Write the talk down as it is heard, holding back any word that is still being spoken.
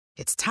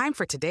It's time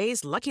for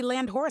today's Lucky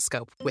Land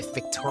horoscope with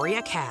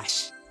Victoria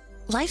Cash.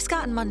 Life's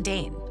gotten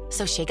mundane,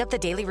 so shake up the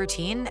daily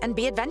routine and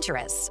be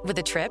adventurous with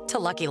a trip to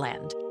Lucky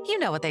Land. You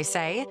know what they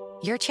say,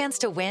 your chance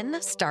to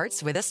win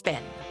starts with a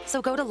spin.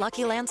 So go to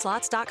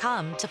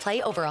LuckyLandSlots.com to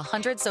play over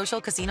 100 social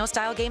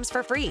casino-style games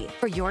for free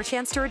for your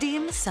chance to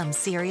redeem some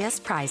serious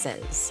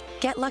prizes.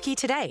 Get lucky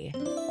today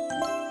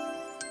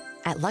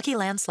at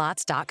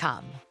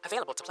LuckyLandSlots.com.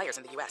 Available to players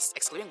in the U.S.,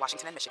 excluding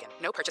Washington and Michigan.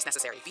 No purchase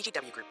necessary.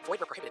 VGW Group. Void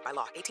where prohibited by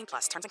law. 18+.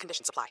 Terms and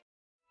conditions apply.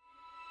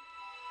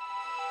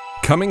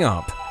 Coming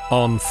up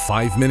on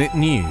 5 Minute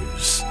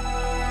News.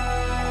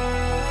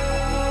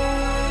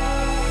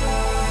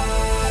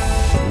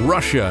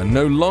 Russia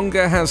no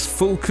longer has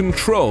full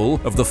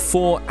control of the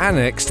 4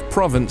 annexed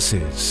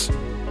provinces.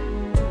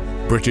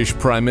 British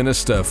Prime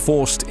Minister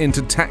forced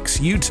into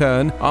tax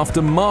U-turn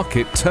after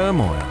market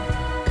turmoil.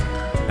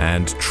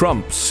 And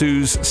Trump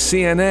sues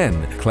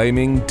CNN,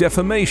 claiming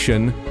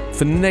defamation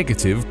for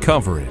negative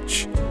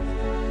coverage.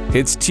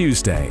 It's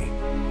Tuesday,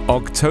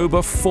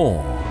 October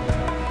 4.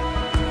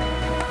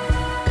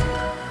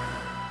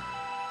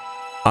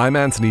 I'm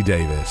Anthony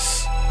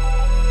Davis.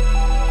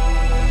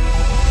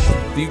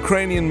 The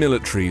Ukrainian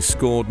military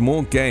scored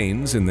more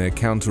gains in their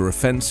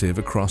counter-offensive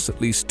across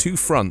at least 2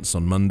 fronts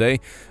on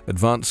Monday,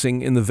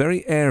 advancing in the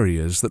very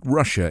areas that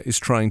Russia is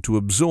trying to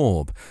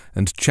absorb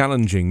and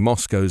challenging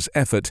Moscow's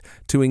effort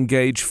to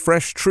engage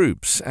fresh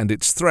troops and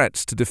its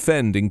threats to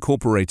defend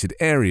incorporated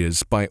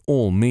areas by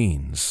all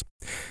means.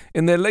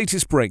 In their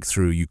latest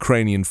breakthrough,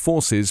 Ukrainian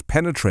forces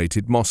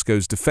penetrated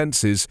Moscow's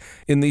defences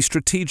in the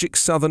strategic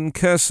southern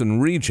Kherson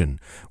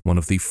region, one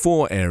of the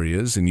 4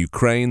 areas in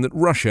Ukraine that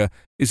Russia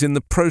is in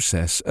the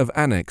process of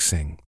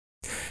annexing.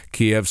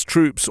 Kiev's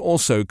troops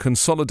also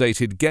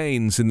consolidated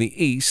gains in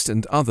the east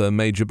and other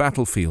major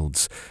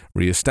battlefields,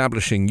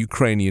 re-establishing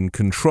Ukrainian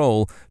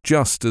control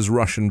just as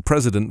Russian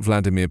President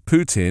Vladimir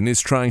Putin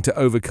is trying to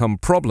overcome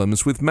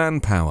problems with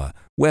manpower,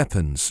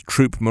 weapons,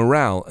 troop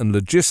morale and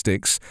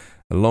logistics,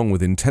 along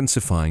with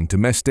intensifying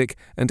domestic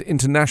and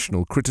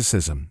international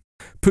criticism.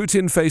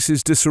 Putin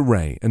faces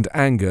disarray and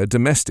anger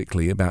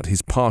domestically about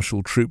his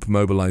partial troop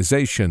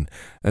mobilization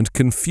and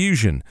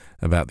confusion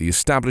about the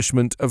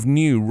establishment of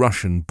new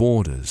Russian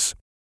borders.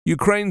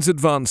 Ukraine's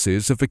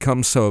advances have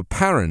become so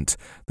apparent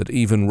that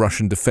even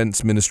Russian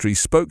Defense Ministry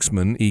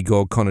spokesman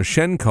Igor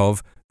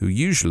Konashenkov, who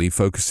usually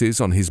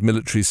focuses on his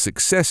military's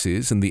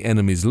successes and the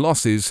enemy's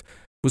losses,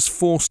 was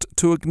forced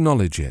to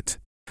acknowledge it.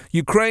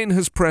 Ukraine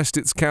has pressed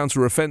its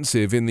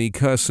counter-offensive in the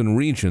Kherson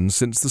region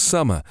since the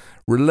summer,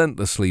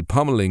 relentlessly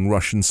pummeling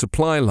Russian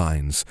supply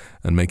lines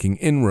and making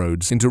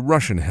inroads into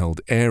Russian-held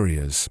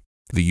areas.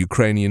 The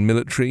Ukrainian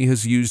military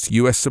has used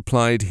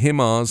US-supplied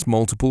HIMARS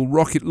multiple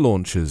rocket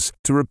launchers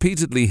to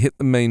repeatedly hit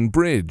the main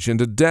bridge and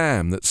a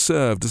dam that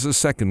served as a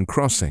second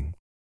crossing.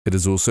 It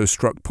has also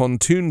struck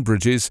pontoon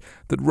bridges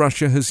that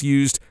Russia has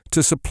used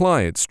to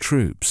supply its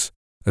troops.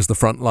 As the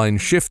front line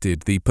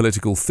shifted, the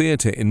political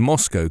theatre in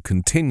Moscow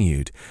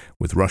continued,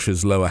 with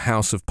Russia's lower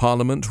house of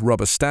parliament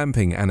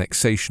rubber-stamping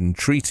annexation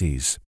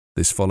treaties.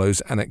 This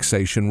follows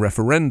annexation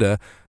referenda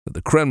that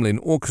the Kremlin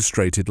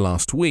orchestrated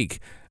last week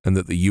and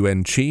that the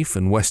UN chief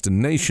and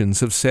Western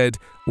nations have said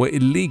were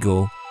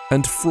illegal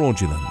and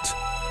fraudulent.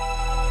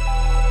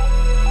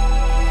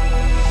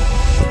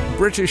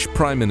 British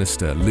Prime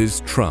Minister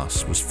Liz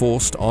Truss was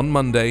forced on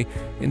Monday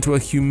into a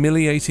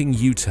humiliating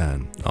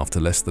U-turn after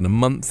less than a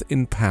month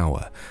in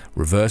power,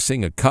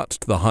 reversing a cut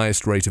to the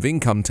highest rate of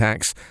income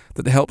tax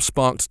that helped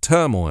spark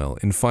turmoil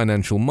in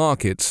financial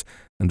markets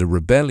and a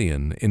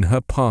rebellion in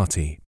her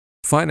party.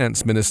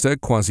 Finance Minister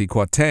Kwasi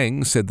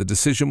Kwarteng said the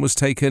decision was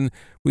taken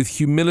with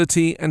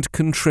humility and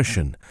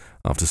contrition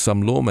after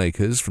some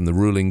lawmakers from the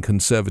ruling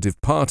Conservative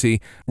Party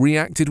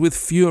reacted with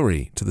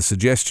fury to the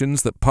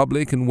suggestions that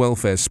public and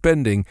welfare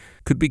spending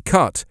could be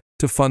cut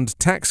to fund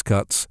tax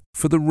cuts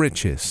for the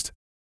richest.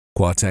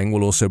 Kwarteng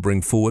will also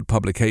bring forward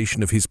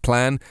publication of his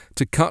plan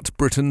to cut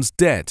Britain's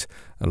debt,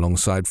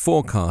 alongside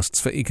forecasts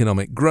for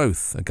economic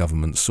growth, a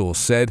government source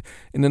said,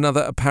 in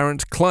another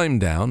apparent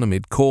climb-down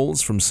amid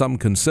calls from some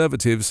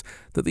Conservatives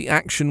that the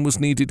action was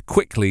needed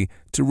quickly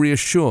to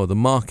reassure the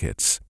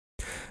markets.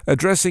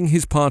 Addressing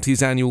his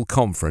party's annual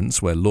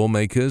conference, where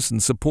lawmakers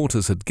and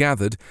supporters had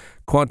gathered,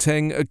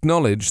 Kwarteng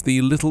acknowledged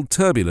the little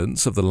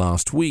turbulence of the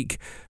last week,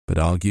 but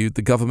argued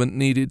the government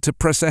needed to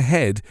press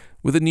ahead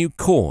with a new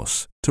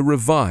course to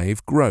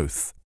revive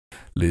growth.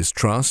 Liz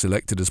Truss,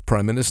 elected as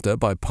Prime Minister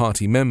by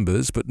party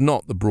members but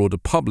not the broader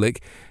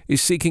public,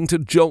 is seeking to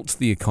jolt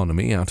the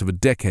economy out of a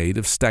decade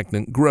of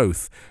stagnant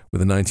growth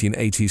with a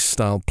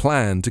 1980s-style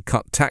plan to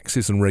cut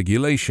taxes and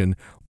regulation,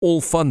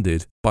 all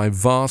funded by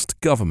vast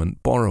government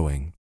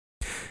borrowing.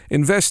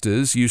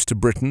 Investors, used to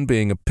Britain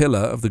being a pillar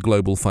of the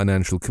global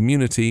financial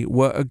community,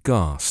 were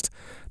aghast.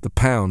 The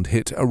pound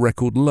hit a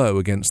record low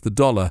against the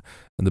dollar,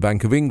 and the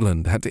Bank of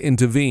England had to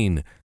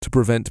intervene to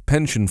prevent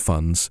pension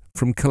funds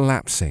from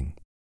collapsing.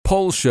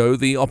 Polls show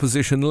the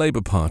opposition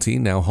Labour Party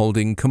now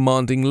holding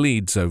commanding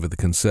leads over the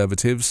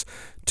Conservatives,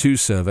 Two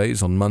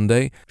surveys on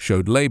Monday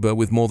showed Labour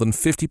with more than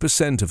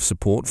 50% of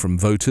support from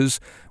voters,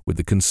 with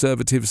the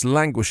Conservatives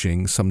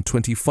languishing some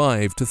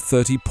 25 to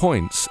 30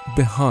 points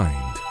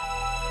behind.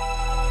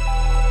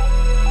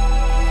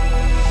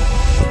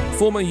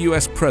 Former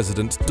US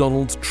President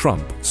Donald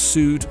Trump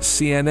sued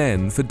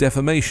CNN for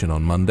defamation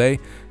on Monday,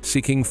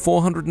 seeking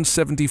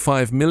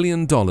 $475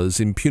 million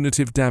in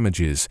punitive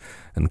damages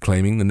and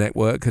claiming the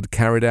network had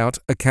carried out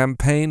a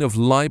campaign of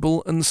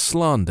libel and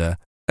slander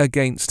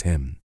against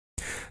him.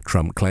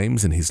 Trump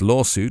claims in his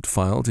lawsuit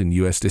filed in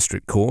U.S.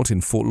 District Court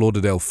in Fort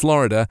Lauderdale,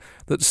 Florida,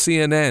 that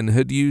CNN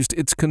had used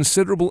its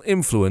considerable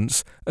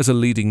influence as a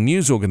leading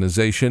news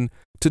organization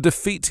to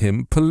defeat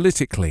him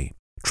politically.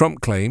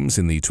 Trump claims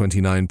in the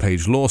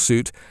 29-page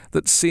lawsuit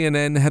that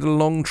CNN had a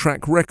long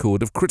track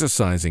record of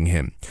criticizing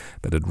him,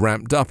 but had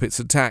ramped up its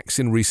attacks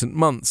in recent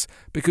months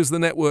because the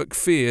network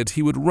feared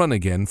he would run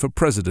again for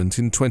president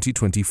in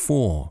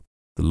 2024.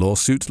 The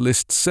lawsuit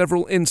lists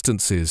several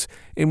instances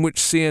in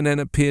which CNN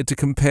appeared to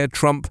compare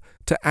Trump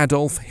to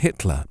Adolf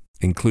Hitler,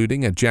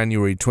 including a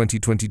January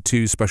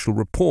 2022 special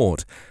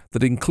report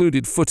that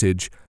included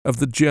footage of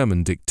the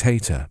German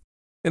dictator.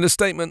 In a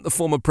statement, the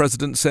former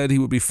president said he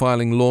would be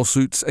filing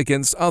lawsuits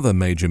against other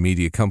major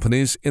media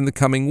companies in the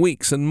coming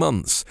weeks and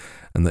months,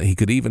 and that he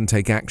could even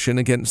take action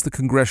against the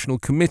congressional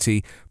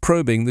committee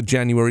probing the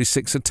January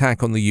 6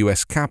 attack on the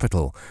U.S.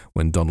 Capitol,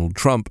 when Donald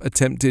Trump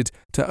attempted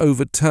to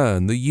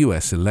overturn the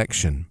U.S.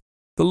 election.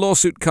 The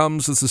lawsuit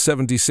comes as the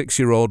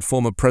 76-year-old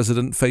former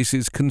president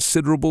faces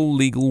considerable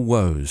legal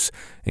woes,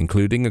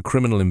 including a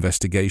criminal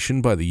investigation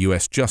by the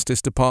U.S.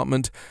 Justice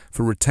Department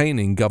for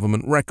retaining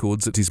government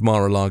records at his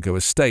Mar-a-Lago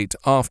estate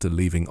after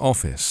leaving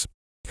office.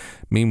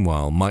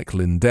 Meanwhile, Mike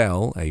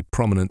Lindell, a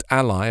prominent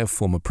ally of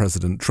former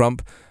President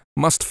Trump,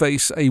 must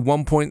face a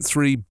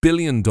 $1.3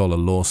 billion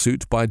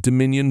lawsuit by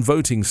Dominion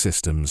Voting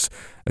Systems,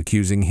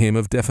 accusing him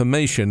of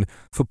defamation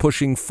for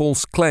pushing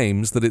false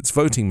claims that its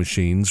voting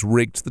machines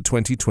rigged the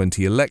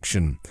 2020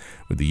 election,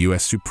 with the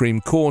U.S.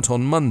 Supreme Court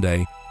on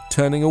Monday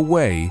turning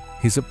away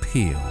his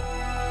appeal.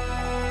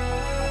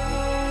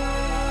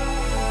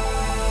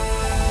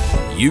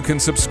 You can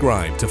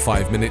subscribe to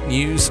 5 Minute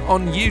News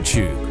on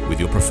YouTube with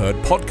your preferred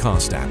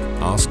podcast app.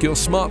 Ask your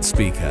smart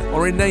speaker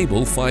or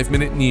enable 5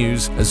 Minute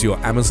News as your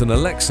Amazon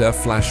Alexa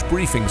flash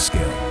briefing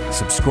skill.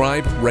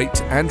 Subscribe,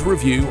 rate and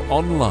review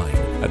online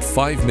at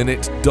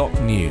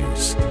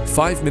 5minute.news.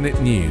 5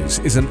 Minute News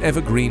is an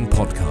evergreen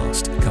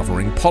podcast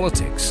covering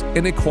politics,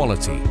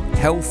 inequality,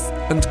 health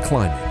and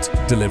climate,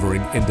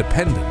 delivering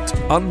independent,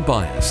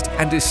 unbiased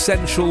and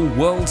essential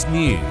world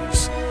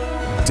news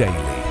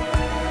daily.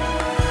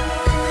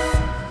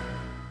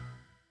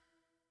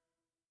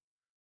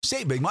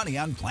 Save big money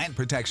on plant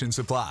protection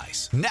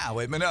supplies, now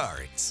at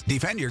Menards.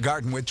 Defend your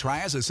garden with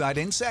Triazicide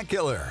Insect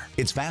Killer.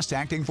 Its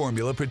fast-acting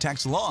formula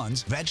protects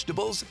lawns,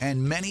 vegetables,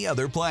 and many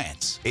other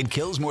plants. It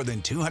kills more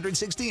than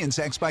 260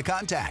 insects by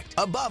contact,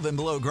 above and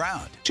below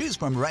ground. Choose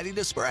from ready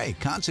to spray,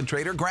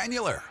 concentrate, or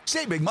granular.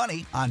 Save big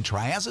money on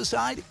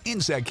Triazicide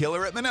Insect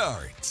Killer at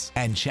Menards.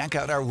 And check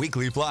out our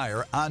weekly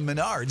flyer on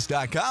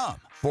Menards.com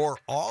for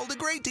all the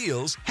great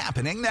deals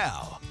happening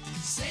now.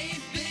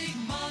 Save